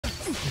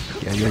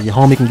Yeah, your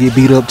homie can get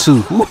beat up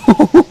too.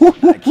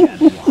 I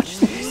can't watch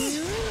this.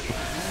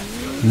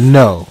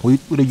 No.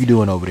 What are you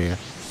doing over there?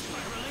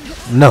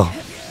 No.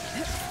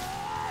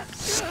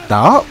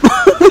 Stop.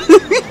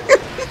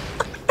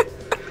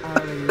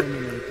 I'll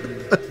eliminate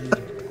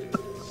you.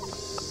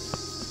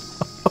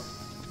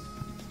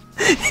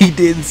 He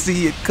didn't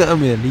see it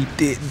coming. He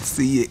didn't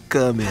see it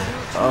coming.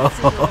 Oh.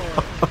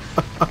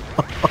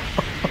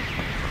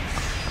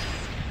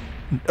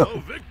 No. The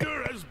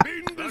victor has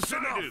been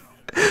decided.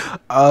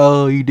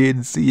 Oh, he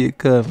didn't see it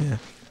coming.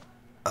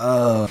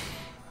 You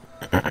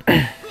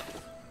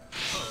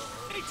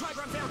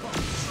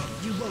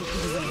won't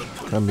get away.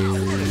 Come here.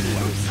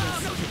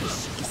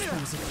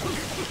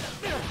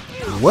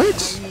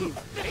 What?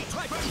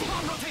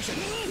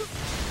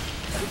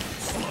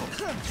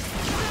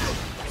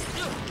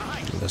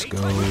 Let's go.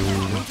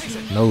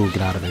 No,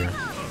 get out of there.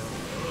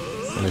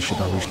 Unless you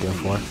don't reach there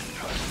for it.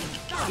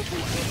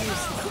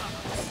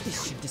 This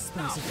should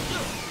dispose of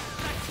it.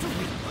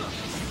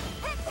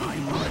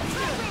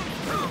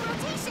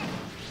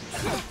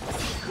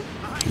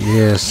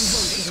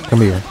 Yes.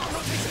 Come here.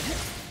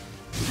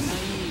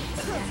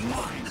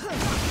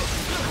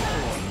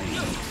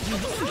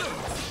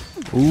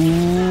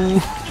 Ooh.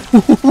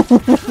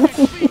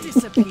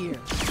 Disappear.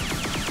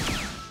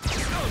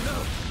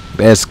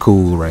 That's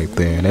cool right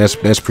there.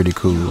 That's pretty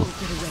cool.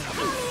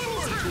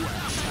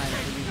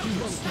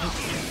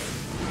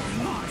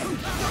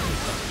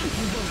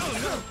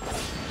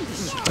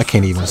 I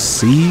can't even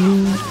see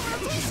you.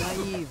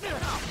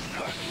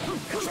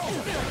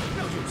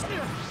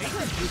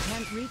 You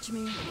can't reach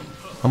me.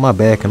 What am I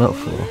backing up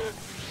for?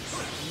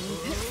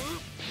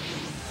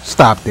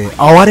 Stop that.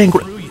 Oh, I didn't.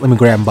 Let me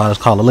grab him by his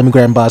collar. Let me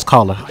grab him by his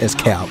collar. That's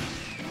Cal.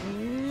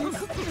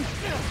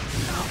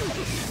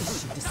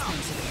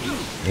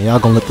 And y'all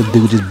gonna let the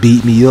dude just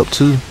beat me up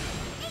too?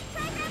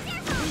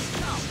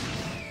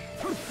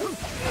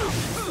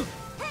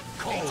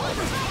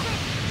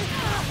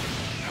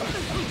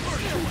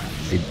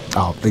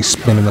 They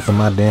spinning up in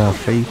my damn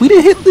face. We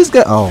didn't hit this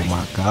guy. Oh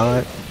my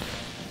god.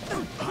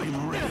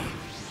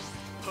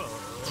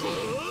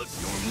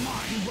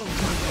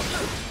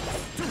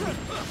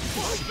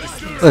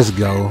 Let's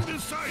go.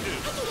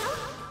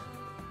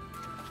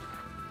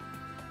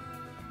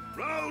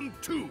 Round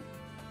 2.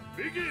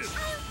 Begin.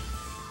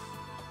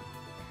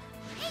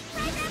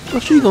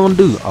 What's she gonna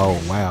do? Oh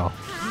wow.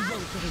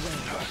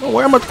 Don't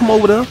worry, I'm about to come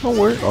over there. Don't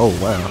worry. Oh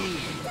wow.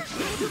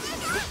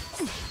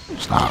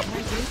 Stop.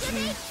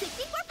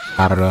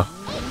 Out of there.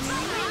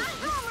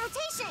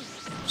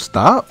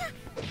 Stop.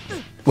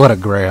 What a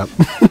grab.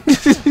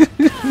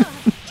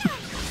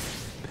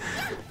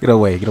 Get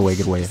away, get away,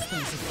 get away.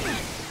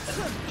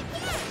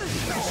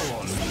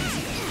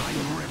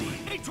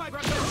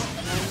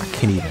 I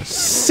can't even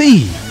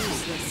see.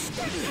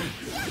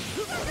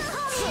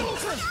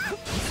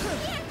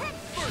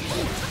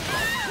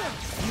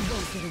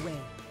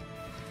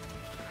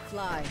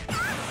 Fly.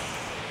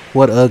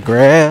 What a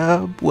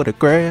grab. What a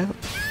grab.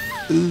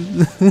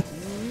 Ooh.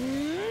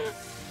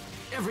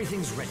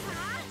 Everything's ready.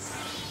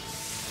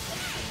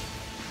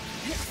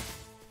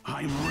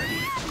 I'm ready.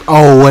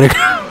 Oh, what a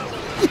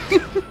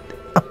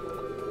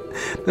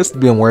This has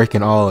been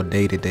working all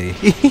day today.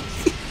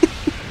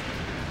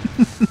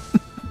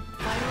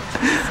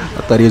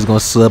 I thought he was gonna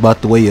sub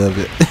out the way of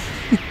it.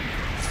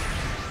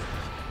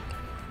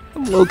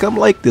 Look, I'm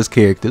like this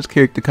character. This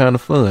character kind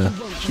of fun.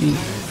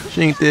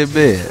 She ain't that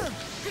bad.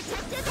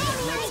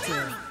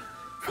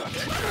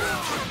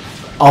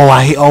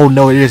 Oh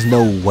no, there's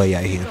no way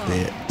I hit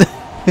that.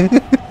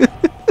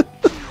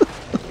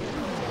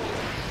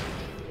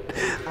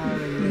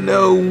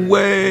 No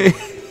way.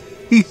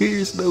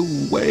 There's no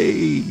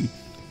way.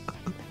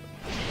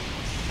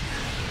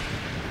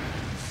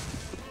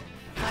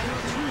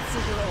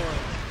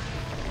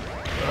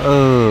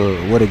 Oh,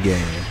 what a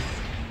game.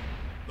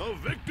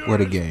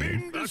 What a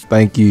game.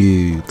 Thank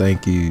you.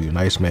 Thank you.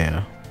 Nice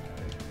man.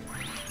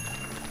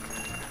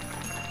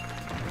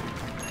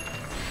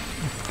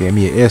 Gave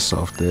me an S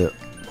off that.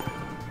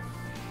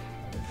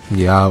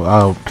 Yeah,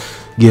 I'll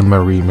give him a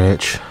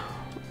rematch.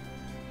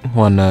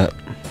 Why not?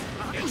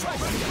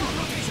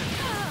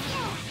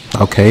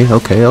 Okay.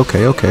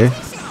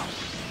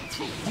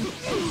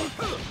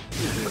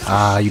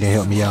 Ah, you didn't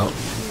help me out.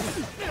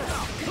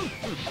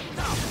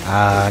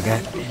 Ah, I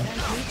got.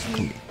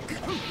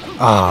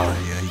 Oh,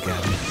 yeah, you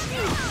got me.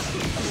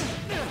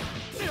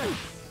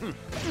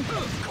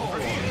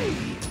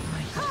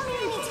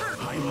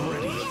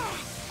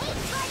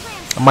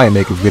 I might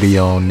make a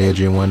video on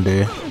Neji one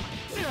day.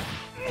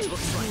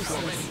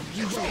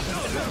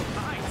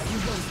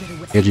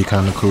 Neji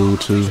kind of cool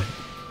too.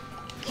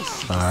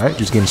 Alright,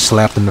 just getting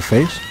slapped in the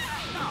face.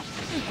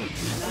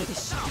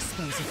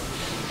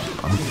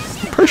 I'm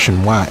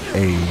pushing YA.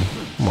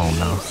 Come on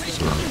now.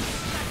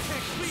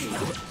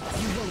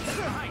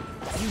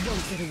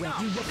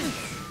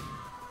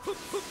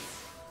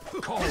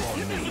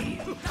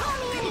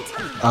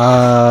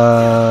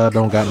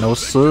 Don't got no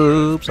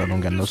subs. I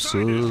don't got no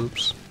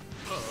subs.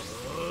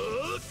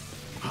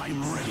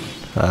 I'm ready.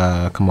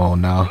 Come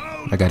on now.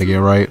 I gotta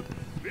get right.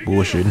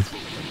 Bullshitting.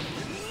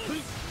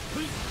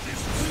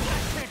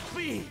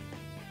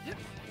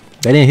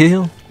 They didn't hit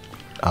him?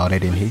 Oh, they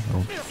didn't hit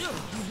him.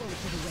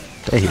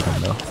 They hit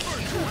him though.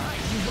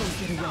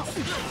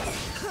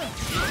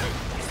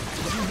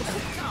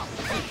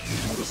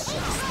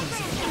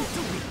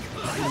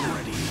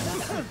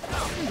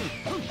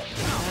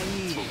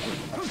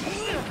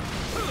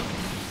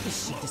 This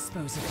should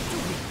dispose of it.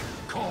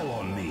 Call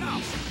on me.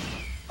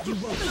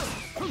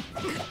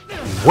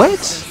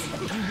 What?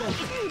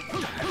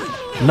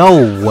 No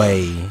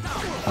way.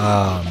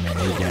 Oh man,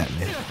 he got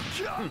me.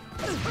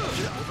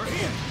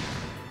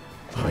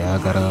 Yeah,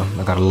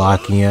 I gotta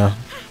lock in. I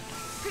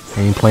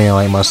ain't playing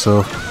like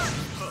myself.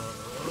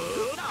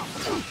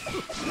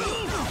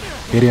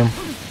 Hit him.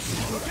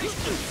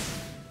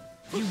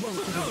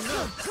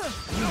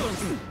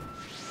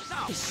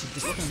 This should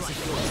dispose of it.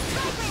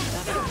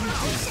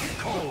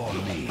 Call on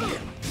me.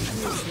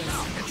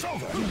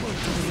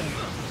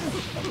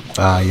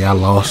 Ah, yeah, I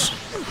lost.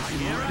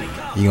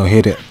 You gonna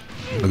hit it?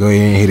 I'll go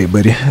ahead and hit it,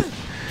 buddy.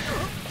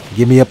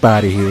 Get me up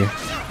out of here.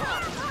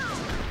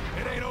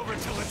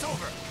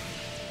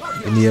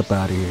 Get me up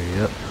out of here.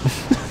 Yep.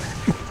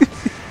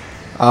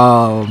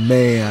 Oh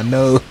man,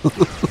 no.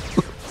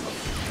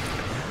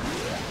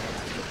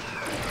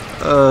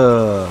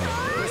 Oh,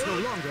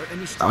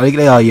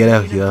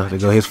 yeah, they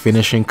go his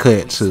finishing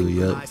cut too.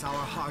 Yep.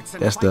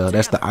 That's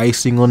the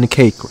icing on the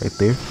cake right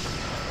there.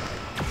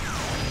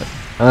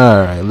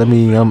 All right,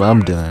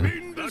 I'm done.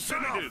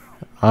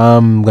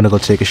 I'm gonna go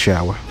take a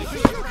shower. I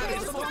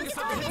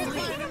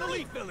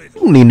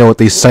don't even know what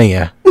they're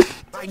saying.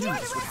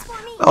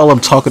 All I'm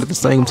talking at the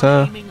same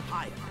time.